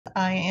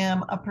I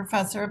am a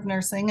professor of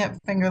nursing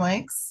at Finger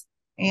Lakes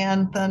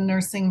and the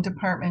nursing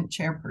department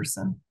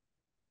chairperson.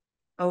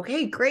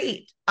 Okay,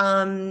 great.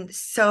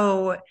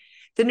 So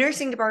the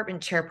nursing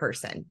department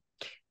chairperson,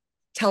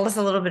 tell us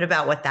a little bit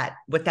about what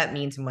that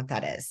means and what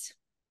that is.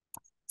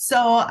 So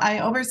I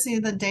oversee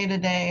the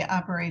day-to-day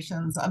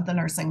operations of the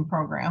nursing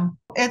program.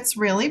 It's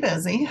really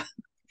busy.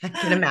 I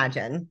can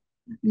imagine.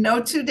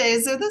 No 2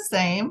 days are the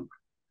same.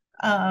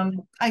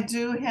 I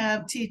do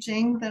have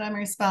teaching that I'm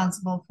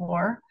responsible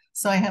for.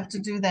 So I have to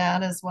do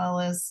that as well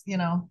as,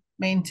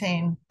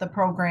 maintain the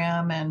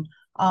program and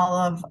all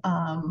of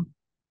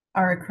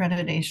our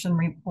accreditation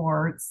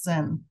reports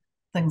and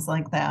things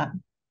like that.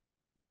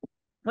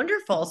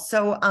 Wonderful.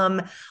 So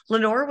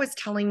Lenore was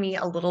telling me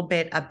a little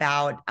bit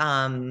about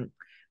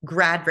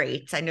grad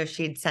rates. I know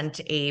she had sent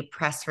a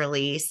press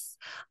release,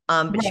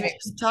 but she was Right.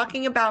 just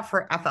talking about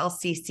for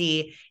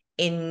FLCC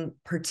in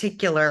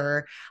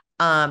particular,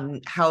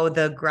 how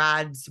the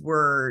grads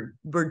were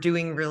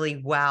doing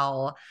really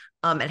well,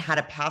 and had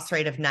a pass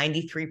rate of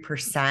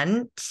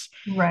 93%.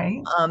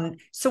 Right.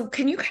 So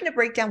can you kind of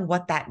break down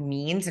what that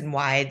means and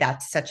why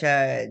that's such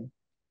a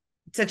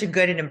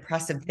good and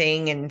impressive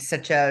thing, and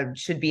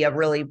should be a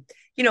really,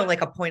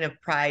 like a point of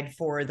pride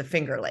for the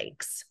Finger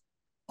Lakes?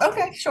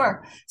 Okay,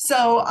 sure.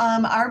 So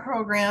our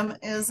program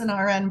is an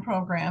RN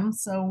program.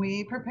 So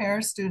we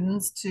prepare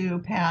students to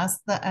pass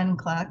the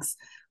NCLEX,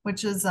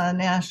 which is a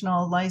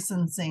national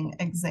licensing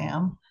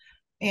exam.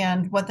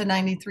 And what the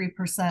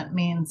 93%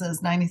 means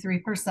is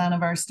 93%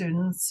 of our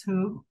students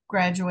who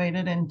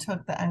graduated and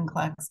took the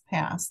NCLEX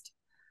passed.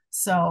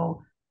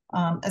 So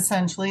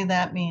essentially,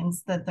 that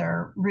means that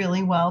they're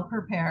really well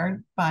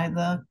prepared by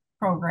the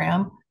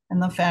program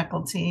and the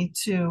faculty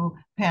to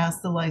pass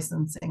the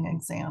licensing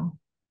exam.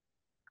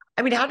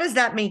 I mean, how does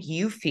that make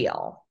you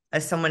feel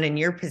as someone in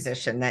your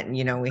position that, we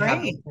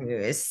have this Great.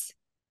 news?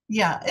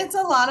 Yeah, it's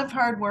a lot of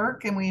hard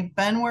work, and we've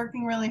been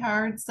working really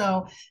hard.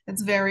 So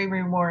it's very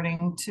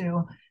rewarding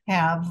to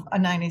have a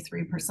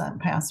 93%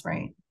 pass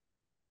rate.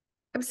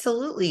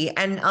 Absolutely.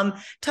 And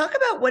talk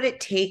about what it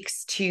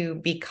takes to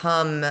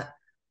become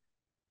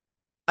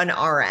an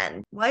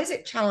RN. Why is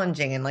it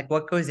challenging, and like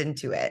what goes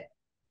into it?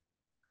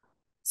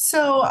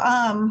 So,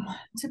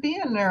 to be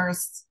a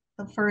nurse,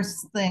 the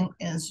first thing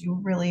is you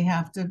really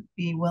have to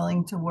be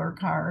willing to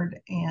work hard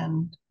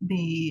and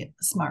be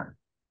smart.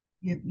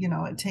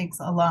 It takes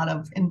a lot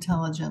of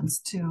intelligence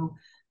to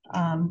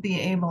be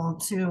able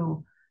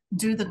to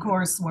do the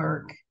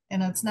coursework.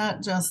 And it's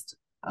not just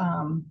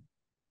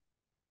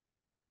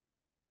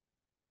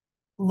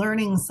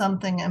learning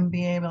something and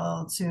be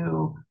able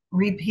to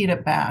repeat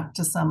it back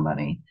to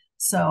somebody.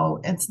 So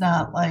it's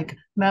not like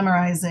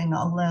memorizing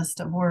a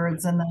list of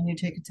words and then you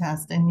take a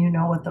test and you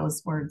know what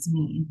those words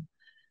mean.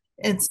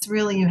 It's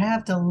really, you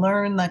have to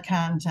learn the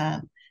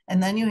content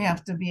and then you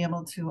have to be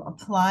able to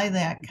apply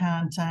that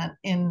content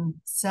in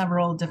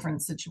several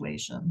different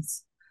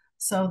situations.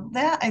 So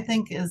that I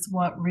think is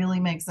what really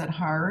makes it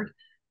hard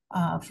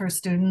for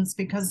students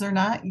because they're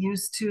not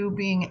used to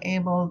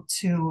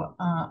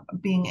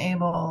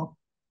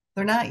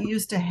they're not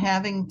used to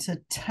having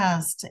to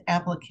test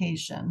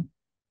application,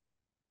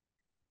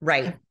 if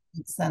Right. it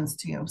makes sense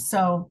to you.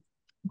 So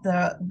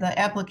the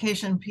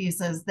application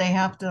piece is they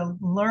have to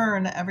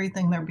learn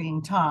everything they're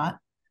being taught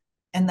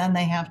and then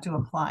they have to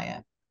apply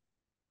it.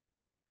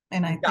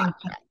 And I think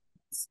Gotcha.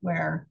 that's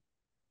where,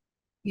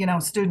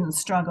 students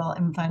struggle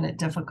and find it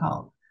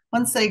difficult.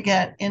 Once they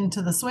get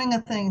into the swing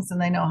of things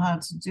and they know how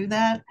to do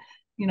that,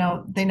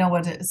 they know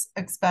what is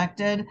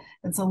expected,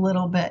 it's a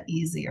little bit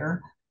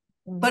easier,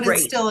 but it's Right.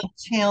 still a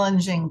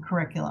challenging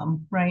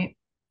curriculum, right?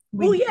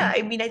 Well, We yeah,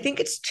 I mean, I think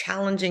it's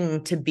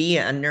challenging to be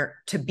a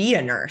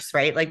nurse,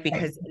 right? Like right,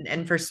 because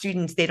and for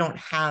students, they don't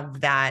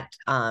have that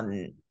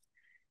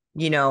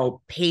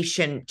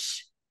patient.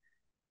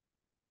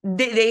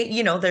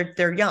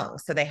 They're young,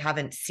 so they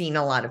haven't seen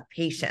a lot of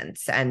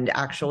patients and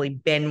actually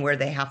been where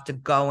they have to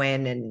go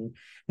in and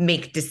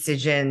make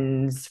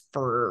decisions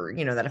for,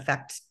 that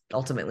affect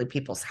ultimately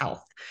people's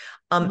health.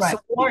 So right.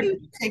 what do Or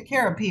you take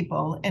care of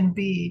people and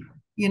be,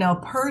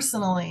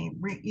 personally,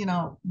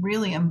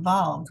 really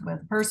involved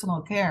with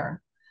personal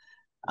care,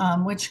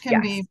 which can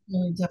Yes. be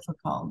really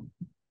difficult.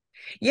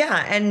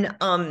 Yeah,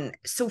 and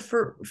so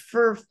for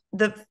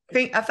the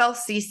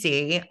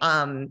FLCC,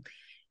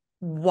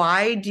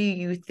 why do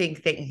you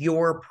think that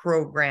your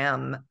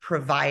program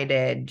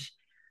provided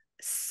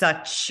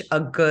such a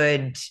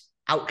good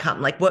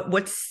outcome? Like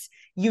what's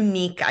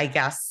unique, I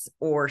guess,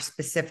 or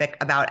specific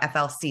about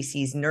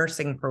FLCC's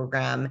nursing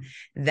program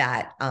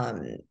that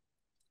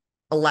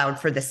allowed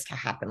for this to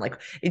happen? Like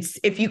it's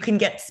if you can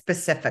get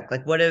specific,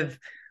 like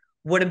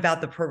what about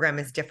the program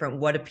is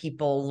different? What do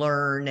people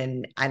learn,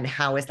 and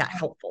how is that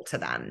helpful to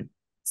them?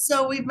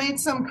 So we've made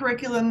some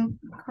curriculum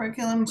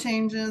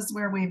changes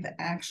where we've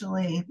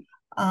actually,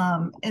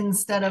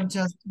 instead of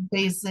just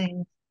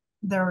basing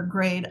their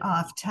grade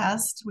off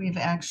test, we've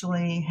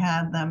actually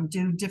had them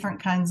do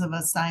different kinds of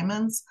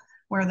assignments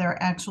where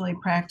they're actually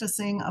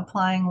practicing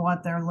applying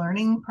what they're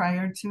learning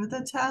prior to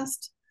the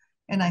test.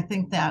 And I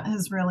think that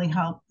has really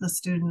helped the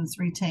students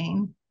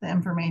retain. the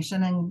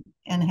information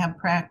and have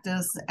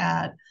practice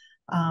at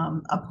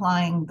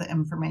applying the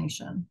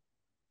information.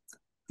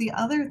 The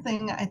other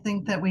thing I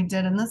think that we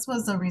did, and this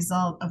was a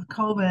result of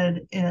COVID,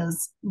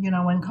 is,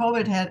 when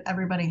COVID hit,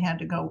 everybody had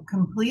to go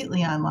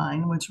completely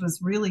online, which was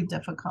really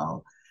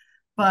difficult.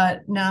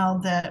 But now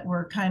that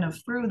we're kind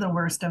of through the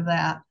worst of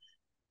that,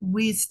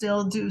 we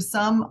still do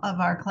some of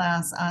our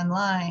class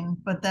online,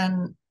 but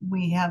then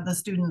we have the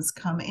students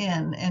come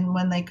in. And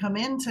when they come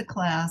into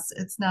class,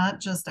 it's not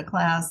just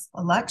a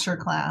lecture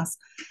class,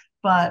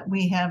 but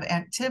we have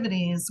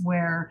activities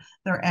where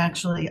they're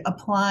actually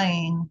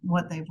applying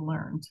what they've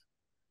learned.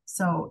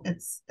 So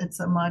it's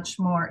a much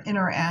more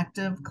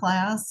interactive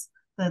class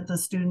that the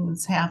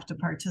students have to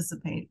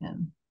participate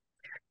in.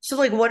 So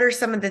like, what are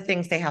some of the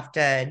things they have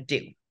to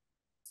do?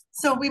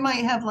 So we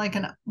might have like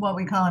what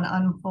we call an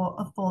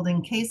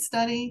unfolding case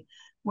study,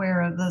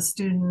 where the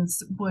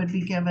students would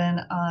be given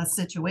a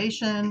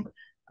situation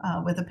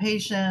with a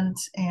patient,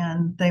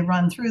 and they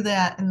run through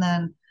that, and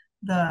then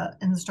the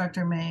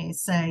instructor may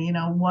say,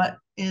 what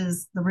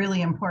is the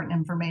really important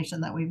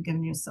information that we've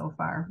given you so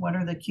far? What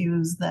are the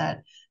cues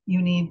that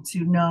you need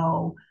to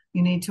know,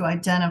 you need to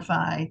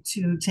identify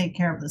to take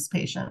care of this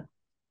patient?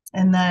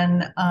 And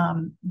then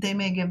they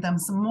may give them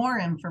some more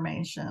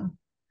information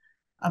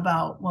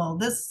about, well,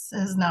 this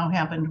has now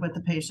happened with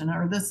the patient,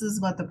 or this is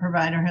what the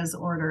provider has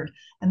ordered.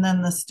 And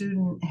then the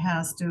student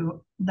has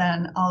to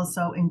then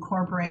also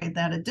incorporate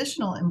that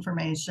additional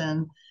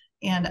information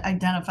and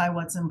identify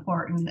what's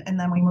important. And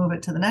then we move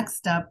it to the next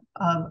step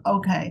of,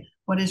 okay,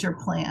 what is your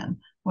plan?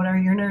 What are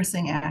your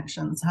nursing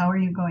actions? How are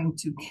you going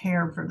to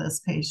care for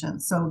this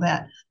patient so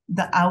that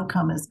the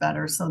outcome is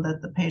better, so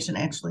that the patient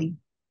actually,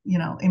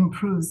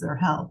 improves their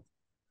health?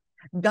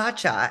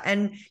 Gotcha.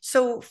 And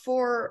so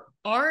for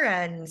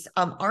RNs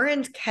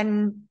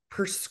can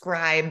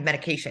prescribe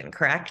medication,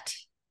 correct?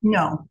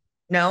 No.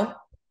 No?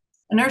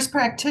 A nurse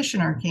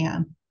practitioner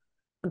can.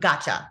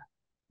 Gotcha.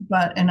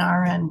 But an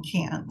RN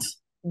can't.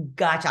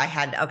 Gotcha.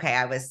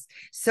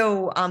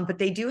 But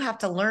they do have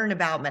to learn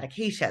about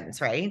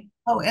medications, right?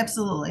 Oh,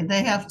 absolutely.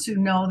 They have to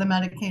know the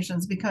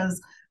medications,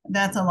 because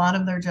that's a lot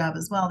of their job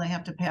as well. They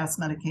have to pass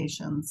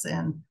medications.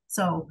 And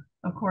so,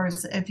 of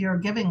course, if you're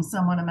giving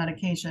someone a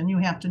medication, you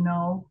have to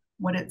know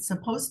what it's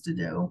supposed to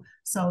do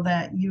so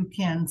that you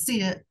can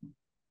see it,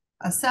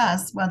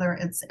 assess whether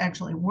it's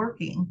actually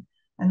working.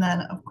 And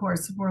then, of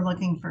course, if we're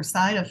looking for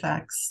side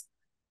effects,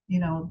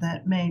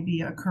 that may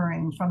be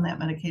occurring from that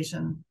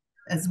medication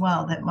as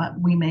well, that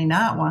we may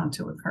not want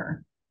to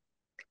occur.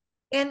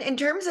 And in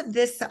terms of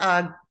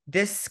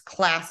this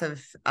class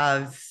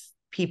of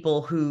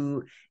people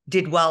who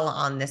did well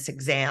on this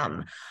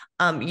exam,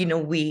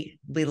 we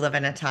live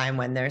in a time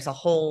when there's a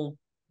whole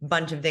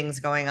bunch of things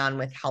going on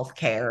with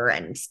healthcare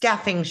and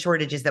staffing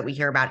shortages that we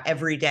hear about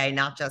every day,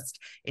 not just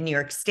in New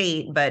York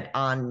State, but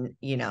on,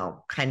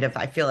 kind of,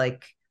 I feel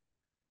like,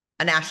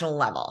 a national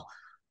level.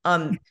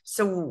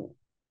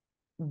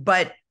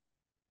 But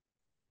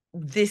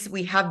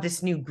we have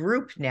this new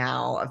group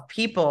now of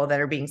people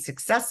that are being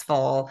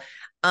successful.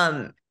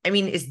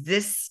 Does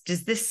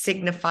this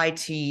signify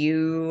to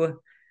you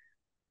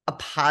a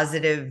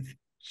positive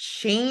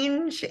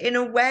change in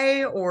a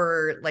way,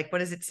 or like, what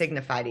does it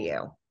signify to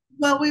you?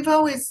 Well, we've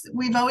always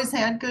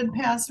had good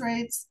pass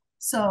rates.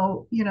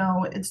 So,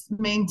 it's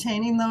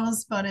maintaining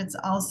those, but it's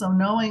also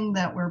knowing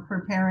that we're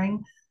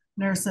preparing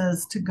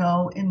nurses to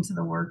go into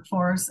the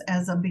workforce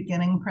as a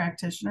beginning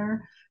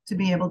practitioner to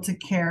be able to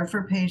care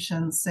for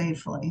patients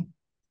safely.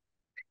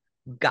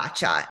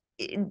 Gotcha.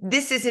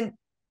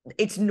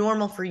 It's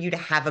normal for you to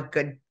have a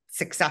good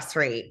success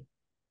rate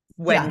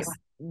when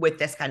with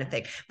this kind of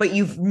thing, but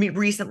you've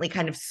recently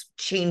kind of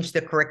changed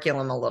the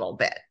curriculum a little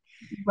bit.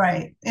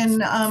 Right. And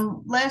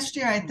last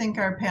year, I think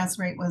our pass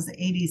rate was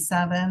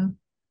 87.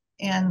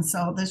 And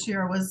so this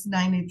year was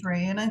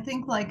 93. And I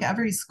think, like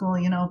every school,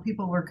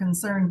 people were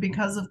concerned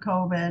because of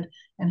COVID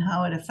and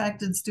how it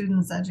affected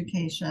students'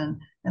 education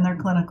and their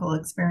clinical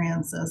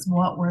experiences.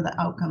 What were the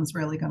outcomes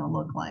really going to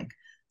look like?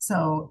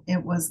 So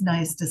it was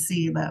nice to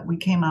see that we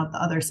came out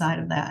the other side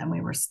of that and we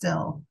were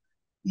still,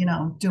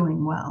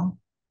 doing well.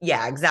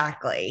 Yeah,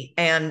 exactly.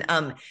 And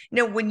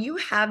when you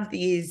have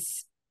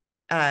these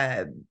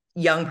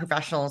young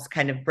professionals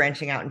kind of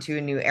branching out into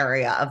a new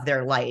area of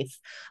their life,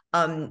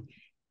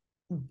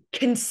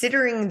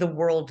 considering the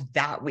world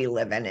that we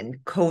live in and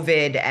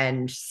COVID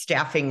and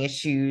staffing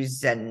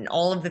issues and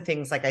all of the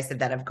things, like I said,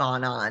 that have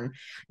gone on,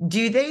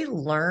 do they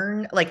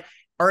learn, like,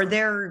 are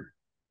there,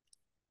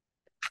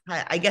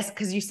 I guess,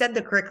 because you said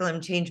the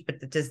curriculum changed, but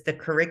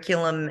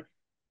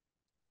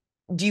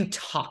do you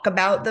talk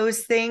about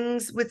those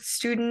things with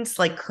students,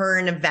 like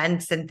current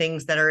events and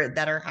things that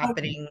are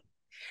happening?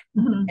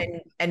 Mm-hmm.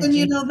 And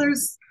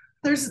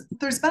there's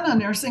been a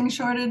nursing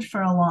shortage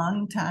for a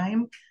long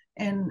time.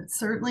 And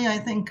certainly I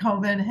think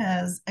COVID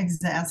has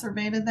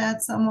exacerbated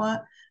that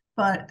somewhat,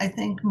 but I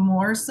think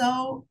more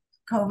so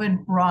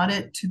COVID brought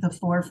it to the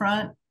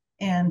forefront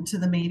and to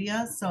the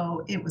media,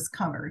 so it was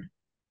covered.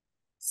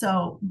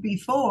 So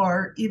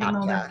before, even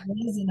though there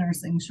was a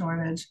nursing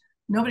shortage,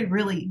 nobody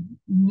really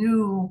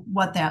knew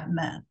what that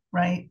meant.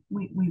 right?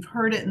 We've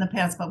heard it in the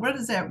past, but what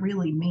does that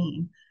really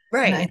mean?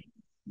 And Right. I,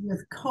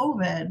 with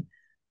COVID,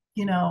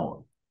 you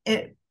know,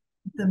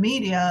 the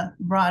media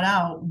brought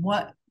out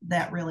what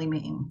that really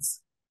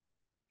means.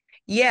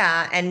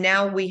 Yeah, and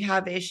now we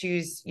have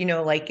issues,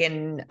 like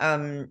in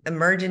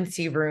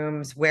emergency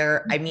rooms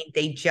where I mean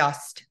they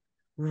just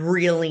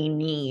really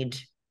need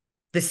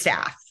the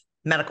staff,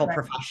 medical Right.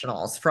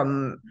 professionals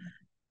from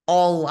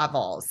all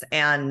levels.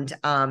 And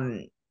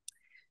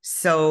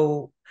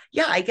so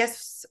yeah, I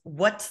guess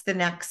what's the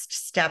next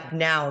step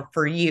now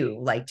for you?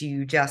 Like,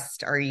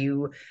 are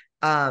you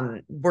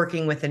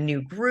working with a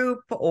new group,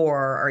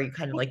 or are you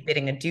kind of like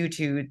bidding adieu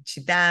to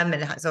them?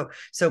 And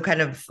so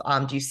kind of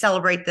do you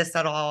celebrate this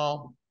at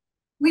all?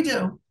 We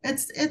do.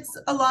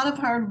 It's a lot of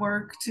hard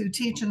work to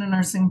teach in a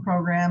nursing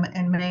program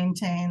and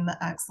maintain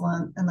the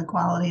excellence and the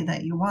quality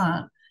that you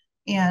want.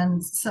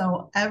 And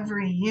so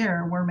every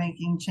year we're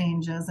making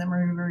changes and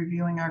we're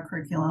reviewing our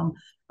curriculum.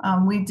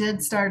 We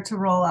did start to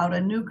roll out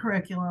a new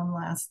curriculum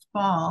last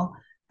fall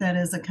that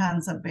is a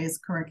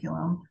concept-based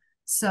curriculum.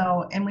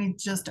 So, and we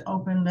just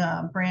opened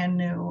a brand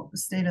new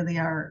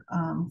state-of-the-art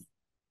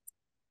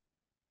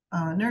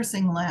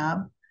nursing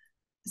lab,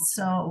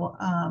 so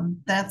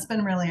that's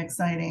been really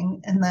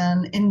exciting. And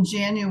then in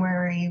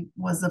January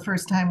was the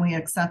first time we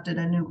accepted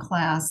a new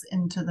class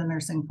into the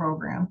nursing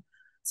program.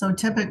 So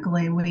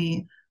typically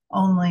we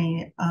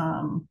only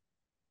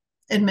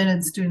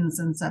admitted students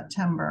in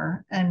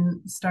September, and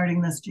starting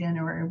this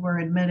January, we're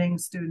admitting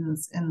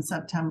students in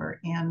September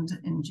and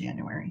in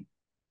January.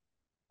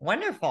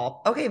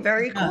 Wonderful. Okay,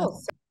 very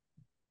cool.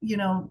 You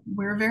know,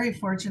 we're very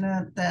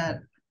fortunate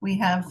that we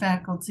have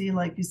faculty,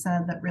 like you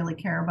said, that really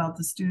care about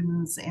the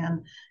students,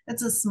 and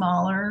it's a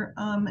smaller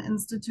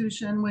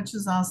institution, which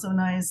is also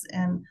nice.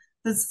 And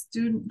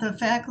the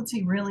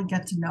faculty really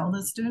get to know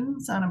the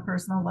students on a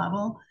personal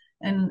level,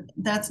 and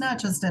that's not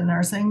just in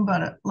nursing,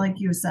 but like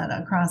you said,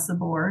 across the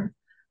board.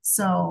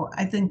 So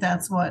I think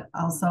that's what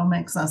also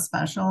makes us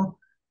special,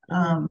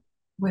 Mhm.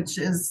 which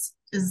is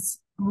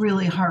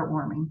really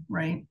heartwarming,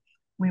 right?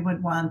 We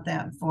would want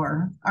that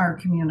for our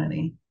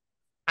community.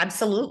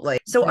 Absolutely.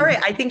 So, all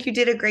right, I think you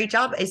did a great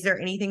job. Is there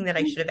anything that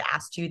I should have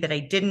asked you that I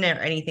didn't,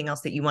 or anything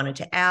else that you wanted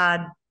to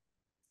add?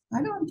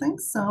 I don't think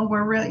so.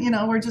 We're really,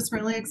 we're just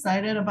really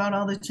excited about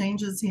all the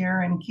changes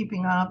here and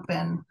keeping up.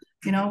 And,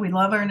 we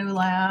love our new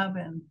lab,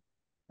 and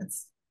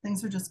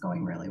things are just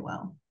going really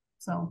well.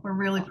 So we're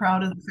really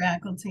proud of the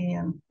faculty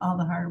and all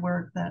the hard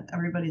work that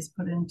everybody's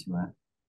put into it.